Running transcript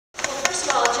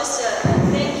of all, just a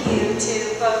thank you to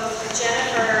both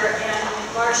Jennifer and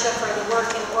Marcia for the work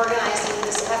in organizing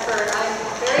this effort. I'm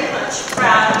very much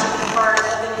proud to be part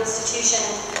of an institution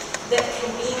that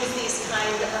convenes these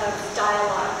kind of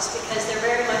dialogues because they're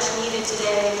very much needed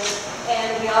today,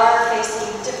 and we are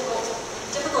facing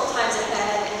difficult times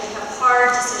ahead, and we have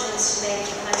hard decisions to make,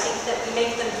 and I think that we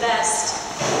make them best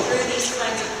through these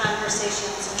kinds of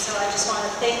conversations. And so I just want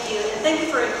to thank you, and thank you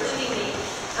for including me.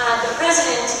 The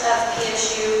president of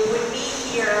PSU would be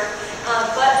here,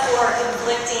 but for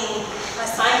conflicting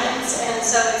assignments, and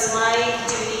so it's my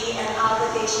duty and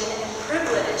obligation and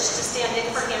privilege to stand in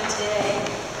for him today,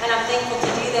 and I'm thankful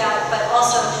to do that, but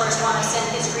also, of course, want to send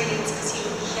his greetings because he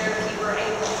would be here if he were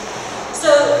able. So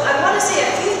I want to say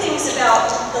a few things about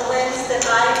the lens that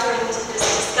I bring to this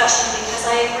discussion, because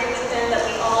I agree with them that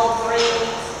we all bring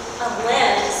a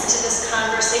lens to this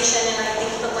conversation, and I think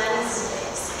the lens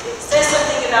says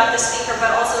something about the speaker,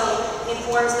 but also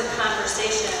informs the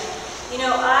conversation. You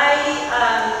know, I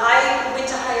went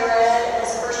to higher ed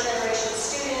as a first-generation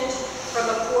student from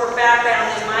a poor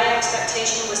background, and my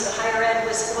expectation was that higher ed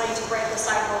was going to break the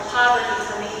cycle of poverty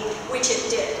for me, which it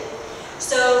did.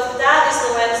 So that is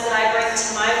the lens that I bring to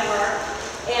my work,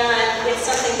 and it's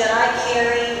something that I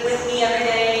carry with me every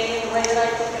day in the way that I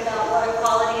think about what a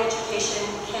quality education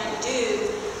can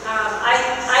do.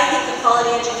 I think the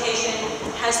quality education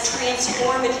has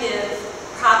transformative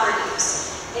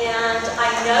properties, and I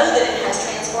know that it has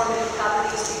transformative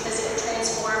properties because it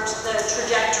transformed the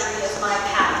trajectory of my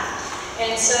path.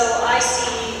 And so I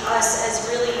see us as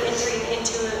really entering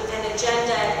into an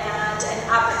agenda and an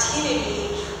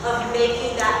opportunity of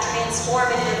making that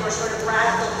transformative or sort of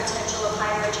radical potential of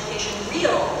higher education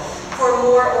real for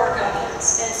more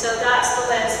Oregonians. And so that's the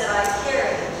lens that I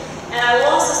carry. And I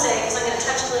will also say, because I'm going to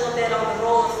touch a little bit on the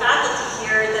role of faculty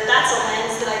here, that that's a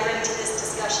lens that I bring to this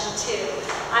discussion too.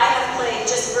 I have played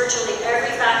just virtually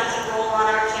every faculty role on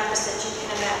our campus that you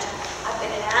can imagine. I've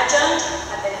been an adjunct,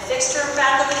 I've been a fixed-term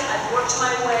faculty, I've worked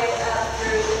my way up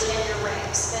through the tenure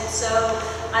ranks. And so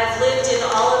I've lived in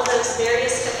all of those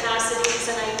various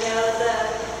capacities, and I know the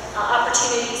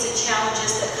opportunities and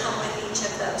challenges that come with each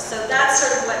of those. So that's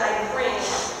sort of what I bring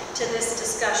to this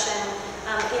discussion,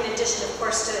 in addition, of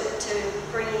course, to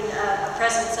bringing a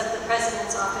presence of the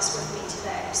President's office with me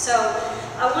today. So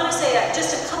I want to say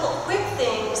just a couple quick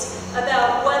things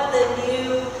about what the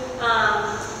new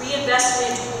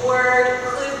reinvestment board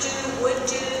could do, would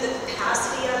do, the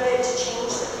capacity of it to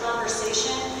change the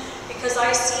conversation, because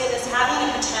I see it as having a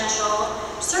potential,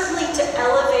 certainly to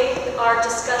elevate our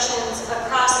discussions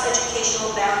across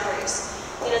educational boundaries.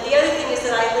 You know, the other thing is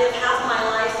that I live half my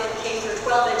life in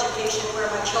K-12 education where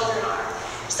my children are.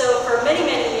 So for many,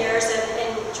 many years,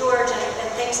 and George, and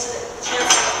thanks to the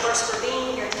Chancellor, of course, for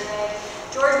being here today,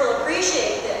 George will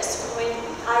appreciate this. When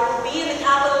I will be in the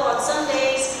Capitol on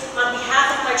Sundays on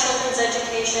behalf of my children's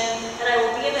education, and I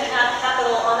will be in the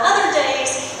Capitol on other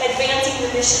days advancing the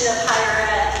mission of higher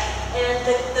ed. And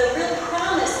the real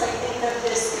promise, I think, of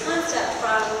this concept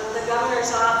from the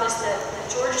governor's office that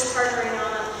George is partnering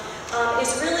on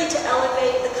is really to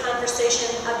elevate the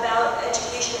conversation about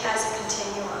education as a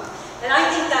continuum. And I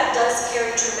think that does carry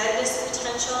tremendous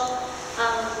potential.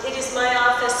 It is my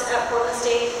office at Portland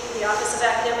State, the Office of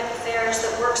Academic Affairs, that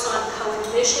works on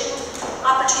co-admission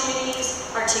opportunities,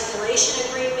 articulation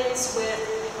agreements with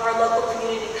our local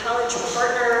community college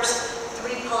partners,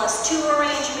 3+2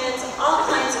 arrangements, all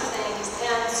kinds of things.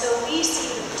 And so we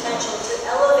see the potential to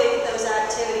elevate those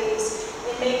activities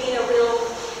in making a real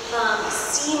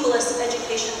seamless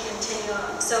education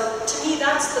continuum. So to me,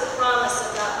 that's the promise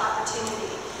of that opportunity.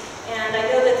 And I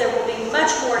know that there will be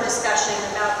much more discussion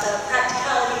about the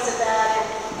practicalities of that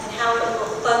and how it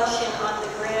will function on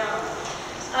the ground.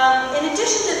 In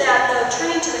addition to that, though,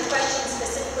 turning to the question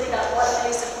specifically about what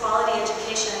makes a quality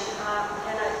education,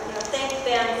 and I thank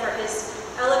Ben for his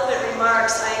eloquent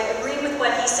remarks. I agree with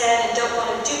what he said and don't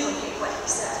want to duplicate what he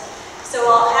said. So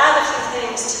I'll add a few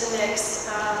things to the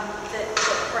mix that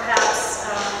perhaps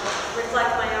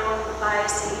reflect my own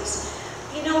biases.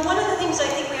 You know, one of the things I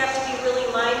think we have to be really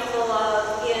mindful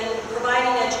of in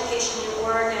providing education in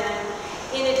Oregon,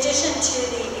 in addition to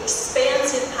the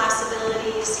expansive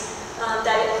possibilities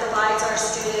that it provides our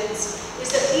students,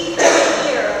 is that we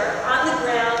hear on the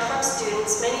ground from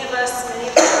students, many of our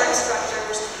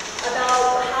instructors,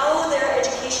 about how their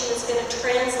education is going to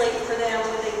translate for them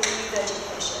when they leave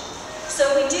education. So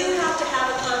we do have to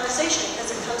have a conversation,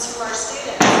 because it comes from our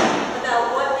students,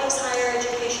 about what makes higher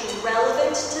education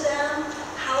relevant to them,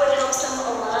 how it helps them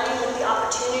align with the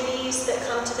opportunities that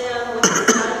come to them when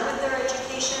they're done with their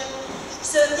education.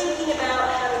 So thinking about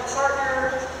how to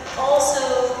partner also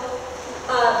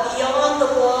beyond the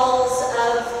walls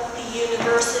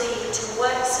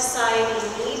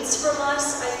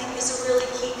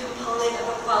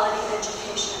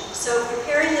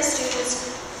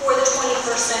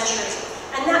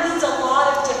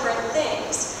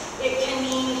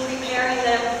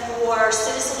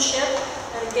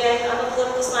Again, I'm a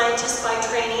political scientist by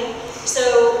training,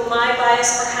 so my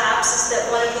bias perhaps is that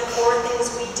one of the core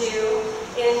things we do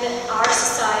in our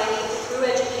society through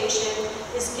education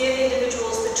is give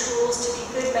individuals the tools to be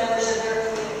good members of their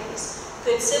communities.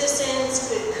 Good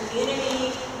citizens, good community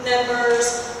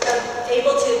members,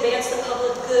 able to advance the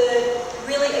public good,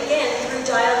 really, again, through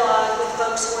dialogue with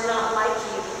folks who are not like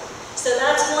you. So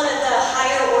that's one of the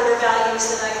higher order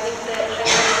values that I think that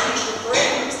higher education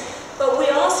brings. But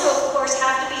we also, of course,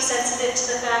 have to be sensitive to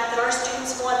the fact that our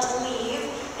students want to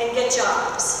leave and get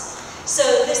jobs. So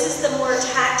this is the more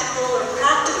tactical or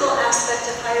practical aspect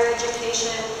of higher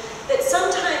education that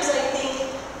sometimes I think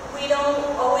we don't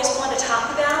always want to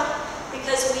talk about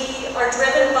because we are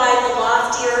driven by the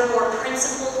loftier, more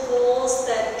principled goals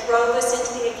that drove us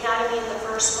into the academy in the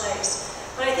first place.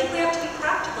 But I think we have to be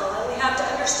practical, and we have to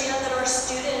understand that our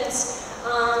students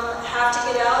have to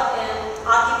get out and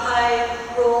occupy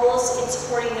roles in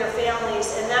supporting their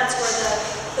families, and that's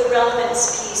where the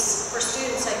relevance piece for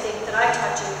students, I think, that I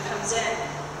taught you comes in.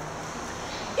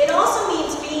 It also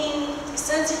means being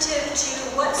sensitive to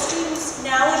what students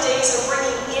nowadays are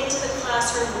bringing into the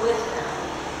classroom with them.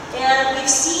 And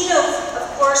we've seen, of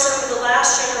course, over the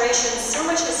last generation, so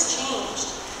much has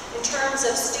changed in terms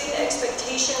of student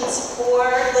expectations for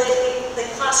the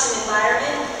classroom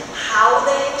environment, how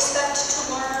they expect to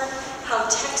learn, how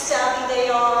tech-savvy they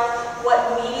are, what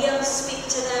mediums speak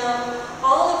to them.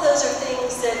 All of those are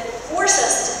things that force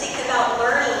us to think about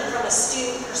learning from a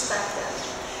student perspective.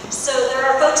 So there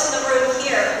are folks in the room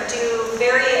here who do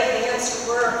very advanced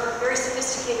work, very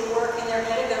sophisticated work in their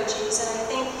pedagogies, and I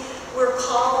think we're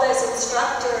called as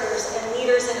instructors and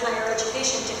leaders in higher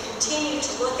education to continue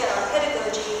to look at our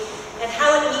pedagogy and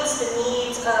how it meets the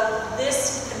needs of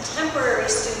this contemporary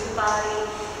student body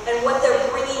and what they're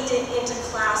bringing into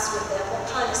class with them, what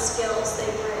kind of skills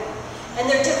they bring. And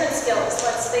they're different skills,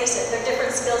 let's face it, they're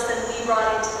different skills than we brought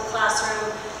into the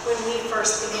classroom when we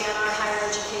first began our higher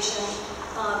education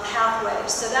pathway.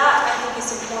 So that, I think,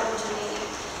 is important to me.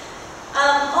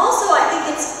 Also, I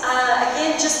think it's,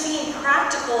 again, just being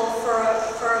practical for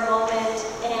a moment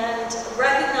and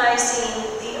recognizing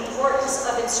the importance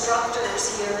of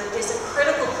instructors here is a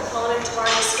critical component to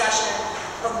our discussion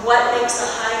of what makes a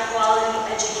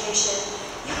high-quality education.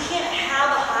 You can't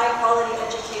have a high-quality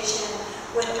education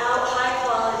without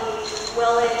high-quality,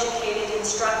 well-educated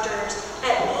instructors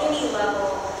at any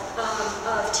level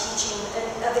of teaching and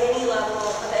of any level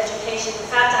of education. In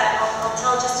fact, I'll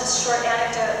tell just a short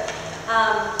anecdote.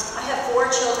 I have 4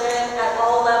 children at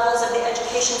all levels of the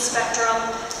education spectrum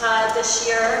this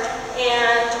year,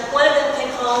 and one of them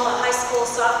came home, a high school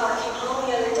sophomore, came home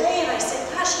the other day, and I said,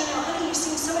 gosh, you know, honey, you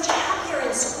seem so much happier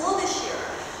in school this year.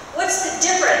 What's the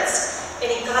difference?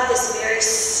 And he got this very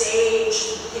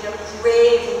sage, you know,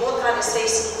 grave look on his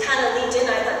face, and he kind of leaned in.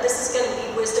 I thought, this is going to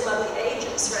be wisdom of the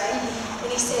ages, right?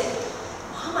 And he said,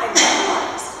 Mom, I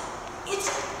realized it's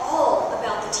all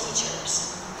about the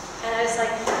teachers. And I was like,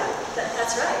 yeah,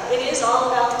 that's right. It is all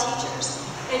about the teachers.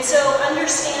 And so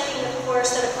understanding, of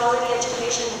course, that a quality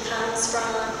education comes from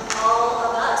all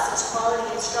of us as quality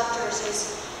instructors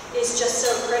is just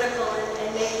so critical, and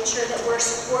making sure that we're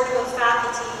supportive of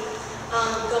faculty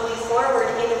going forward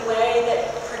in a way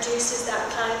that produces that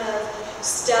kind of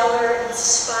stellar,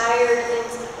 inspired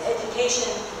education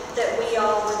that we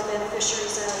all were the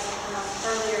beneficiaries of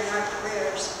earlier in our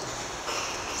careers.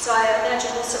 So I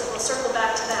imagine we'll circle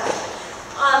back to that.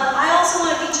 I also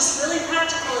want to be just really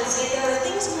practical and say there are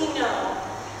things we know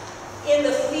in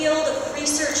the field of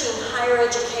researching higher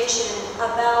education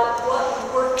about what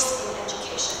works in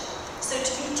education. So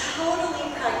to be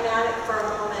totally pragmatic for a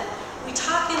moment, we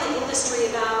talk in the industry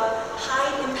about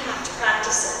high-impact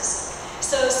practices.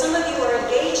 So some of you are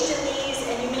engaged in these,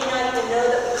 and you may not even know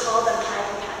that we call them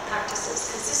high-impact practices,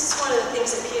 because this is one of the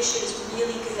things that PSU is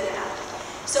really good at.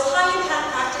 So high-impact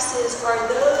practices are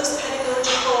those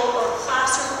pedagogical or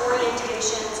classroom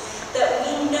orientations that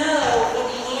we know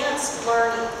enhance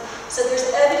learning. So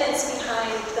there's evidence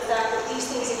behind the fact that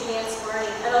these things enhance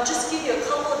learning. And I'll just give you a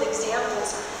couple of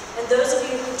examples. And those of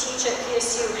you who teach at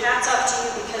PSU, hats off to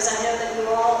you, because I know that you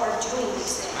all are doing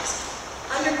these things.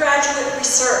 Undergraduate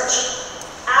research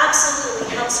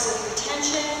absolutely helps with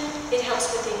retention, it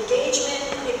helps with engagement,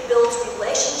 it builds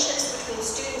relationships between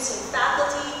students and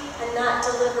faculty, and that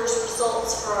delivers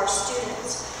results for our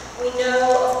students. We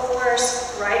know, of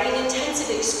course, writing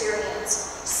intensive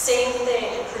experience, same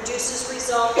thing, it produces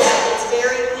results. It's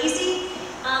very easy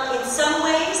in some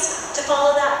ways to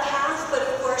follow that path, but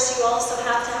of course you also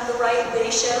have to have the right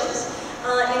ratios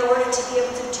in order to be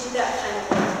able to do that kind of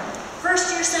work.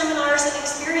 First-year seminars and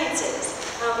experiences.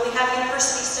 We have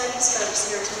university studies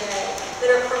folks here today. that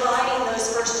are providing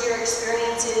those first-year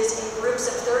experiences in groups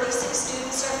of 36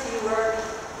 students or fewer,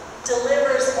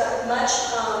 delivers a much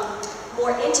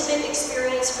more intimate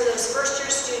experience for those first-year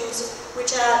students,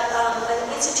 which at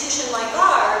an institution like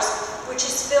ours, which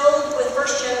is filled with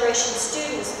first-generation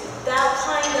students, that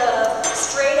kind of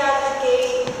straight out of the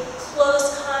gate,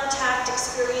 close contact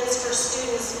experience for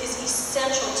students is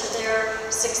essential to their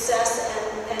success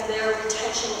and their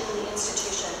retention in the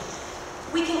institution.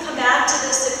 We can come back to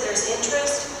this if there's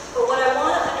interest, but what I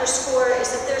want to underscore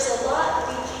is that there's a lot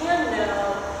we can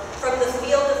know from the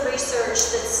field of research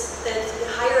that's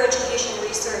higher education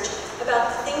research about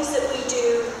the things that we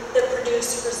do that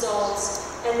produce results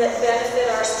and that benefit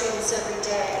our students every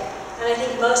day. And I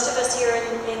think most of us here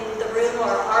in the room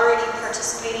are already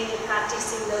participating and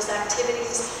practicing those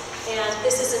activities, and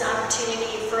this is an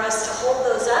opportunity for us to hold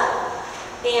those up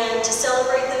and to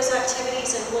celebrate those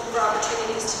activities and look for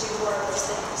opportunities to do more of those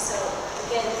things. So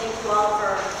again, thank you all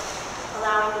for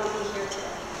allowing me to be here today.